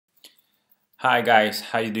Hi guys,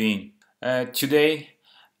 how you doing? Today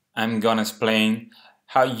I'm gonna explain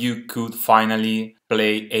how you could finally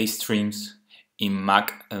play Acestreams in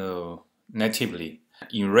Mac natively.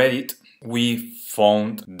 In Reddit, we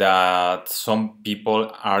found that some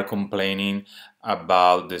people are complaining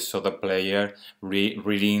about the SodaPayer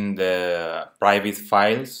reading the private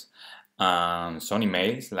files and some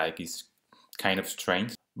emails, like it's kind of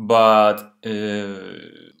strange. But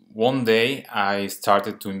one day I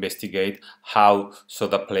started to investigate how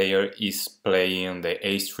SodaPayer is playing the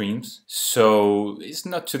Acestreams. So it's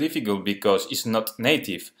not too difficult because it's not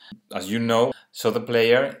native. As you know,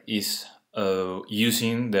 SodaPayer is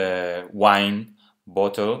using the wine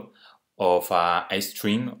bottle of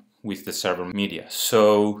Acestream with the server media.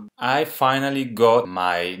 So I finally got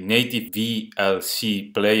my native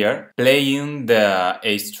VLC player playing the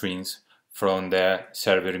Acestreams from the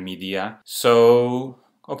server media. So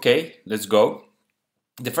okay, let's go.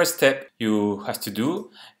 The first step you have to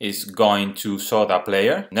do is going to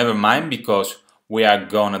SodaPayer. Never mind, because we are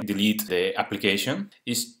gonna delete the application.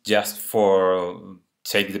 It's just for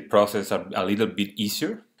take the process a little bit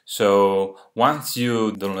easier. So once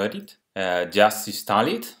you download it, just install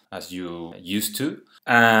it as you used to.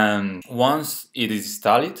 And once it is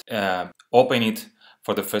installed, open it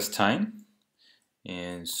for the first time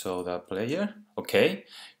in SodaPayer. Okay,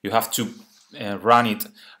 you have to run it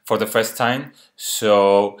for the first time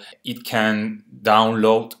so it can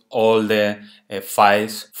download all the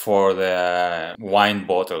files for the wine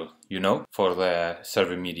bottle, for the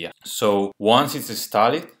server media. So once it's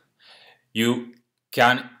installed, you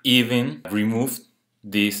can even remove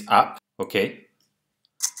this app. Okay,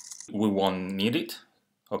 we won't need it.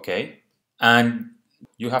 Okay, and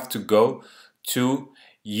you have to go to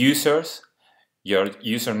users, your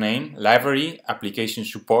username, library, application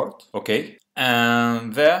support. Okay,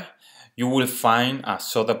 and there you will find a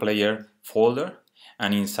SodaPayer folder,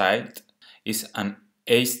 and inside is an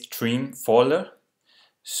Acestream folder.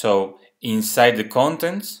 So inside the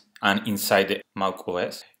contents and inside the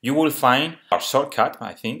MacOS, you will find a shortcut,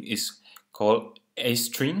 I think is called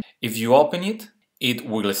Acestream. If you open it, it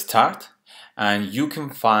will start and you can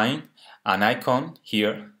find an icon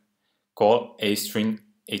here called Acestream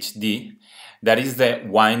HD. That is the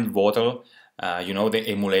wine bottle, the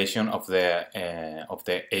emulation of the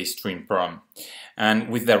Acestream program. And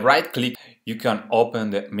with the right click, you can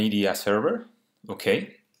open the media server.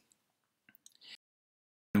 Okay.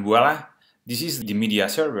 And voila, this is the media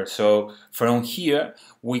server. So from here,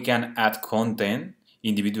 we can add content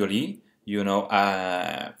individually,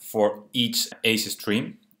 for each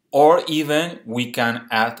Acestream, or even we can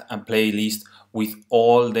add a playlist with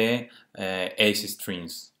all the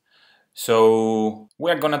Acestreams. So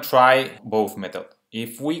we're gonna try both methods.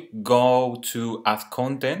 If we go to add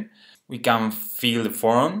content, we can fill the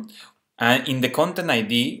form, and in the content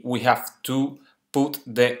ID we have to put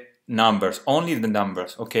the numbers, only the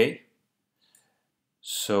numbers. Okay,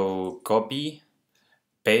 so copy,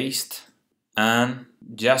 paste, and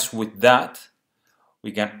just with that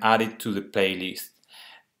we can add it to the playlist.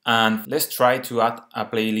 And let's try to add a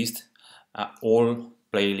playlist, all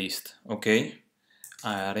playlist. Okay,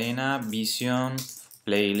 Arena Vision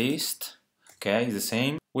playlist. Okay, it's the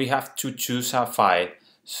same. We have to choose a file.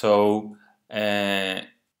 So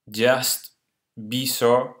just be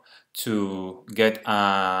sure to get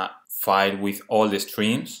a file with all the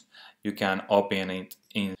streams. You can open it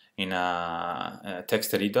in a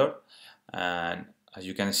text editor, and as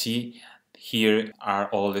you can see, here are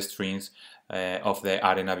all the streams of the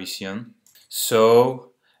Arena Vision.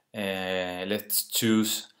 So let's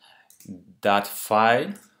choose that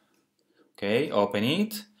file. Okay, open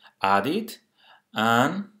it, add it,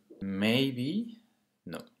 and maybe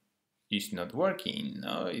no, it's not working.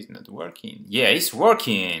 No, it's not working. Yeah, it's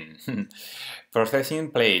working.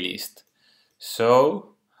 Processing playlist.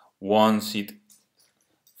 So once it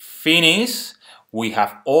finishes, we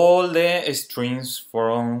have all the streams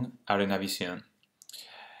from Arena Vision.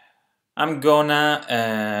 I'm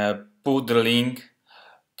gonna put the link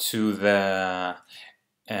to the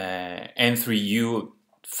N3U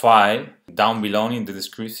file down below in the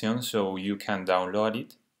description so you can download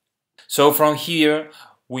it. So from here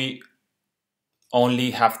we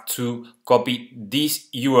only have to copy this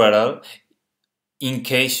URL in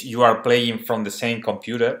case you are playing from the same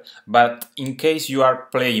computer, but in case you are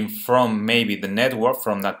playing from maybe the network,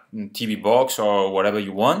 from that TV box or whatever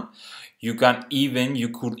you want, you could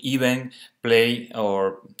even play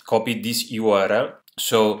or copy this URL.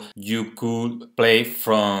 So you could play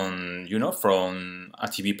from, from a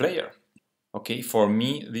TV player. Okay, for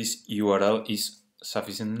me, this URL is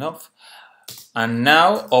sufficient enough. And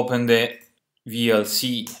now open the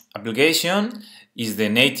VLC application is the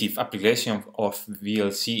native application of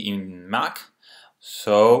VLC in Mac.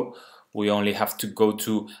 So we only have to go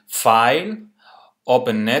to File,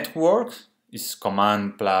 Open Network, is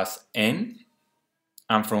Cmd+N,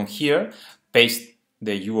 and from here paste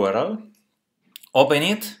the URL, open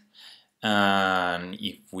it, and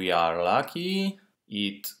if we are lucky,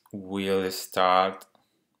 it will start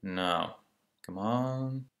now. Come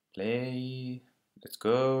on, play, let's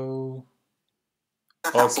go.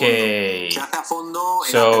 Okay,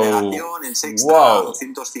 so wow,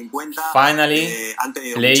 finally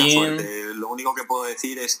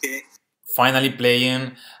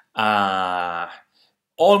playing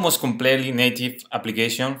almost completely native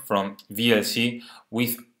application from VLC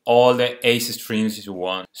with all the Acestreams you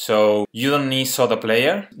want. So you don't need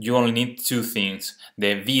SodaPayer, you only need two things: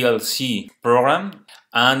 the VLC program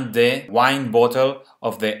and the wine bottle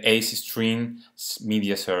of the Acestream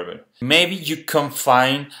Media Server. Maybe you can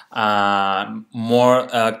find a more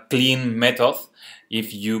clean method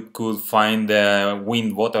if you could find the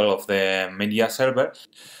wine bottle of the media server.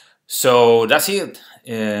 So that's it.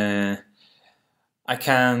 I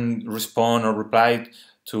can respond or reply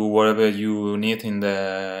to whatever you need in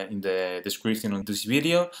the description of this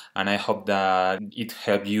video, and I hope that it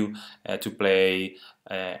helped you to play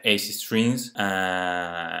Acestreams.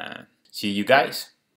 See you guys.